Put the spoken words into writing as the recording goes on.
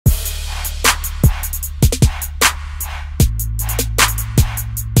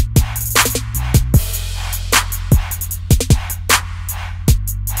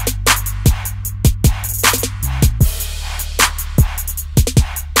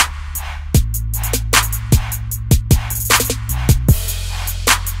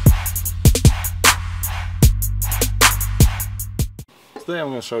Today I'm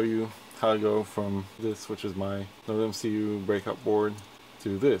going to show you how to go from this, which is my NodeMCU breakout board,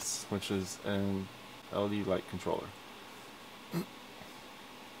 to this, which is an LED light controller.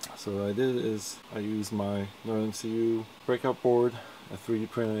 So what I did is I used my NodeMCU breakout board, a 3D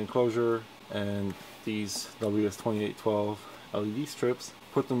printed enclosure, and these WS2812 LED strips,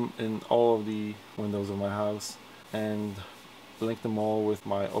 put them in all of the windows of my house, and linked them all with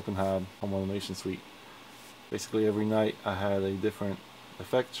my OpenHab home automation suite. Basically every night I had a different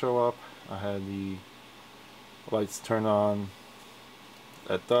effect show up. I had the lights turn on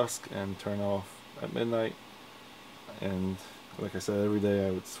at dusk and turn off at midnight, and like I said, every day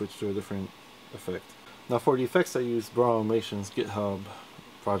I would switch to a different effect. Now for the effects, I used Brown Automation's GitHub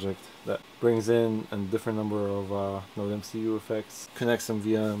project that brings in a different number of NodeMCU effects, connects them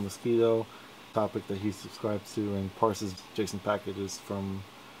via Mosquito, topic that he subscribes to, and parses JSON packages from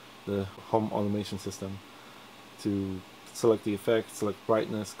the home automation system to select the effect, select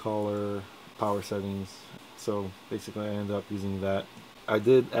brightness, color, power settings. So basically I ended up using that. I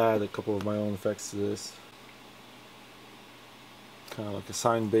did add a couple of my own effects to this, kind of like a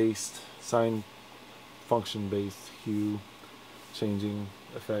sign function based hue changing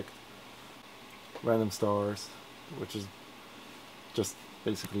effect, random stars, which is just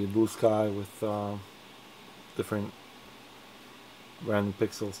basically a blue sky with different random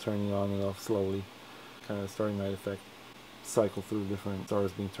pixels turning on and off slowly, kind of starry night effect, cycle through different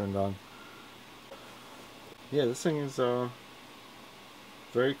stars being turned on. Yeah, this thing is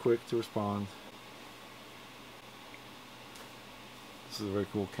very quick to respond. This is a very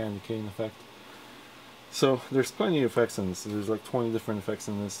cool candy cane effect. So there's plenty of effects in this. There's like 20 different effects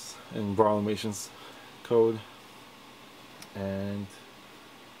in this in Brown Automation's code, and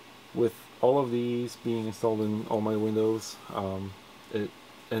with all of these being installed in all my windows, it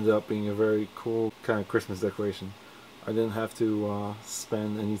ended up being a very cool kind of Christmas decoration. I didn't have to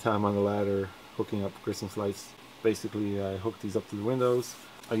spend any time on the ladder hooking up Christmas lights. Basically I hooked these up to the windows.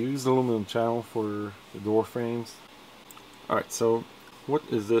 I used aluminum channel for the door frames. Alright, so what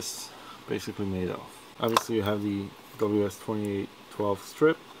is this basically made of? Obviously you have the WS2812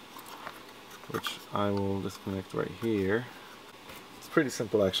 strip, which I will disconnect right here. It's pretty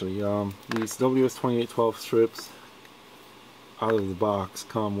simple actually. These WS2812 strips out of the box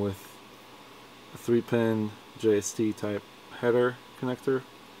come with a 3-pin JST type header connector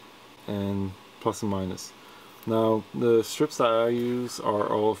and plus and minus. Now the strips that I use are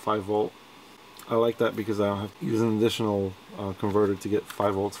all 5 volt. I like that because I don't have to use an additional converter to get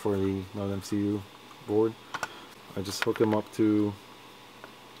 5 volts for the NodeMCU board. I just hook them up to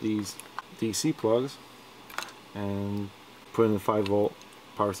these DC plugs and put in a 5 volt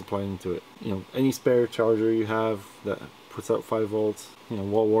power supply into it. You know, any spare charger you have that puts out 5 volts, you know,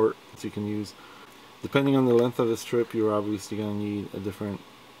 wall wart that you can use. Depending on the length of the strip, you're obviously going to need a different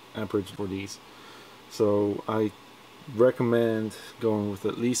amperage for these. So I recommend going with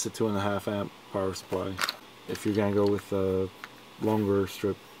at least a 2.5 amp power supply. If you're going to go with a longer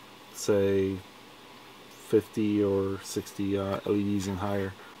strip, say 50 or 60 LEDs and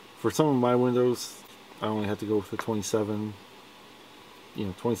higher. For some of my windows, I only had to go with a 27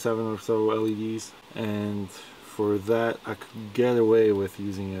 or so LEDs, and for that I could get away with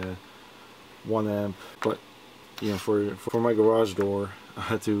using a 1 amp, but you know, for my garage door I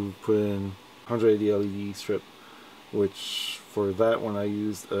had to put in 180 LED strip, which for that one I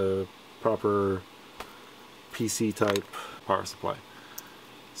used a proper PC type power supply.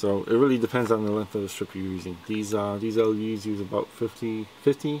 So it really depends on the length of the strip you're using. These LEDs use about 50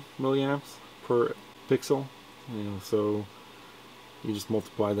 milliamps per pixel, you know, so you just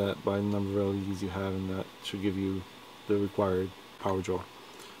multiply that by the number of LEDs you have, and that should give you the required power draw.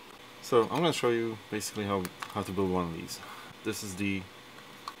 So I'm going to show you basically how to build one of these. This is the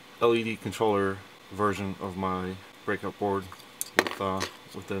LED controller version of my breakout board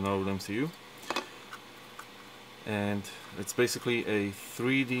with the NodeMCU, and it's basically a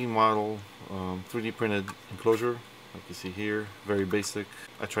 3D model, 3D printed enclosure like you see here. Very basic.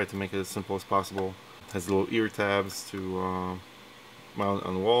 I tried to make it as simple as possible. It has little ear tabs to mount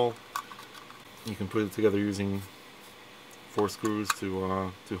on the wall. You can put it together using 4 screws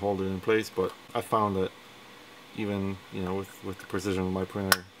to hold it in place, but I found that even, you know, with the precision of my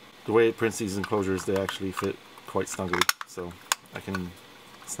printer, the way it prints these enclosures, they actually fit quite snugly, so I can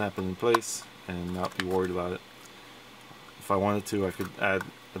snap it in place and not be worried about it. If I wanted to, I could add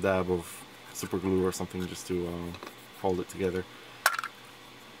a dab of super glue or something just to hold it together.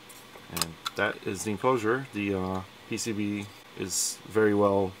 And that is the enclosure. The PCB is very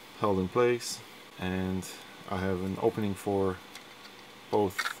well held in place, and I have an opening for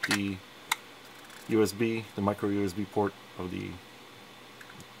both the USB, the micro USB port of the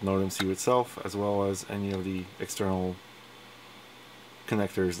NodeMCU itself, as well as any of the external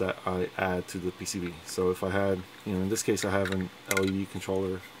connectors that I add to the PCB. So if I had, in this case I have an LED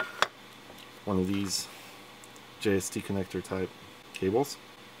controller, one of these JST connector type cables.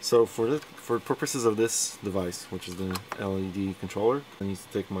 So for purposes of this device, which is the LED controller, I need to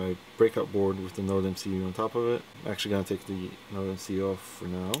take my breakout board with the NodeMCU on top of it. I'm actually going to take the NodeMCU off for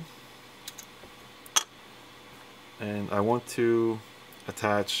now. And I want to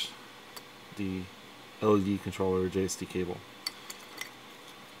attach the LED controller JST cable.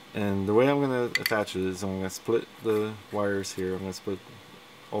 And the way I'm going to attach it is I'm going to split the wires here. I'm going to split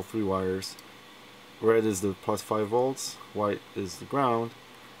all 3 wires. Red is the plus 5 volts, white is the ground,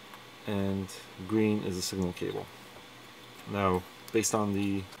 and green is the signal cable. Now, based on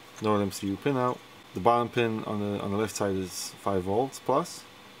the NodeMCU pinout, the bottom pin on the left side is 5 volts plus.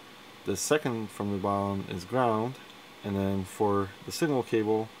 The second from the bottom is ground, and then for the signal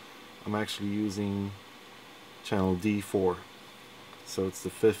cable, I'm actually using channel D4. So it's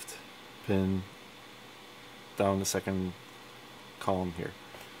the 5th pin down the second column here.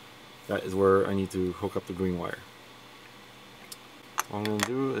 That is where I need to hook up the green wire. What I'm going to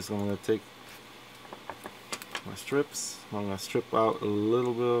do is I'm going to take my strips. I'm going to strip out a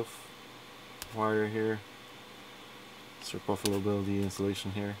little bit of wire here. Strip off a little bit of the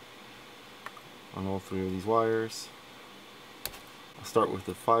insulation here on all 3 of these wires. I'll start with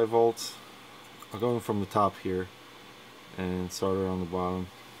the 5 volts. I'm going from the top here and start around the bottom.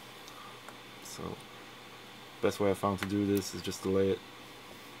 So best way I found to do this is just to lay it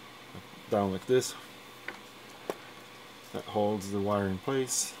down like this. That holds the wire in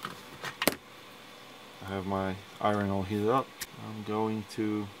place. I have my iron all heated up. I'm going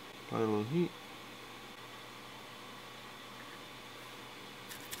to apply a little heat.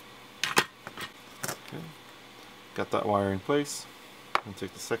 Okay. Got that wire in place. I'm going to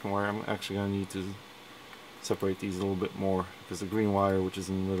take the second wire. I'm actually going to need to separate these a little bit more because the green wire, which is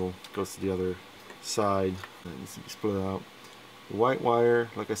in the middle, goes to the other side. It needs to be split out. The white wire,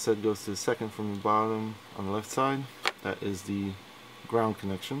 like I said, goes to the second from the bottom on the left side. That is the ground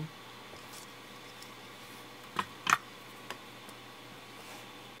connection.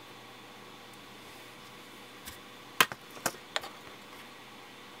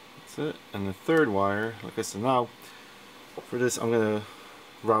 That's it. And the third wire, like I said, now for this I'm going to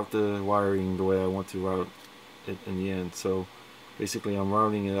route the wiring the way I want to route it in the end. So basically I'm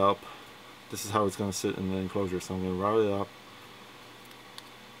routing it up. This is how it's going to sit in the enclosure. So I'm going to route it up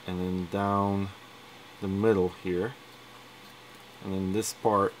and then down the middle here, and then this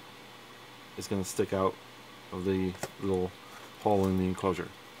part is going to stick out of the little hole in the enclosure.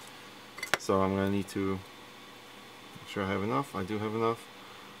 So I'm going to need to make sure I have enough. I do have enough.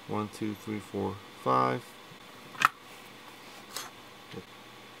 1, 2, 3, 4, 5.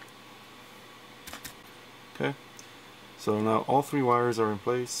 Okay, so now all 3 wires are in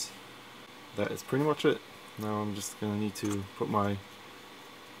place. That is pretty much it. Now I'm just going to need to put my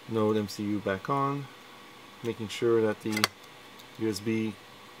NodeMCU back on, making sure that the USB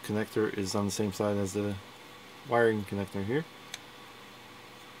connector is on the same side as the wiring connector here.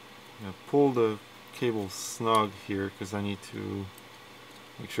 I'm going to pull the cable snug here because I need to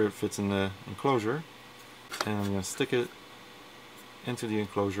make sure it fits in the enclosure, and I'm going to stick it into the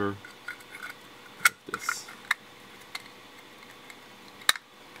enclosure like this.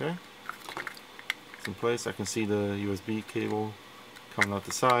 Okay, it's in place. I can see the USB cable coming out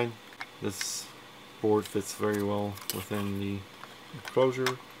the side. This board fits very well within the enclosure.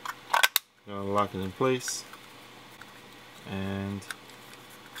 I'm going to lock it in place, and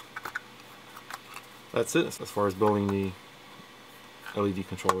that's it as far as building the LED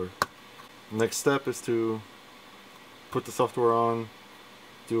controller. The next step is to put the software on,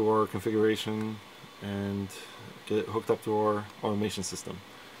 do our configuration, and get it hooked up to our automation system.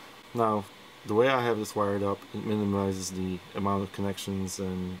 Now, the way I have this wired up, it minimizes the amount of connections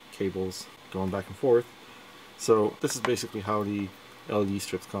and cables going back and forth. So this is basically how the LED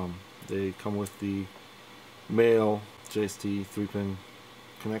strips come. They come with the male JST 3-pin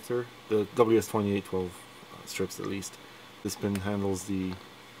connector, the WS2812 strips at least. This pin handles the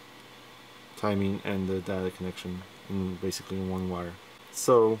timing and the data connection basically in one wire.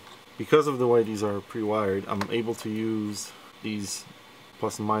 So because of the way these are pre-wired, I'm able to use these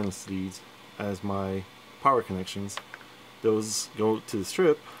plus and minus leads as my power connections. Those go to the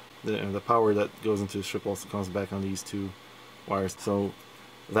strip, and the power that goes into the strip also comes back on these 2 wires. So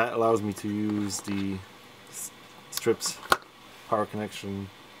that allows me to use the strip's power connection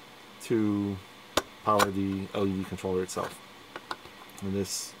to power the LED controller itself. And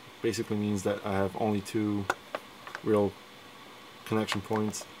this basically means that I have only 2 real connection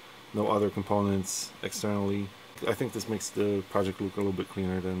points, no other components externally. I think this makes the project look a little bit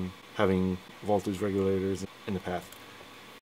cleaner than having voltage regulators in the path.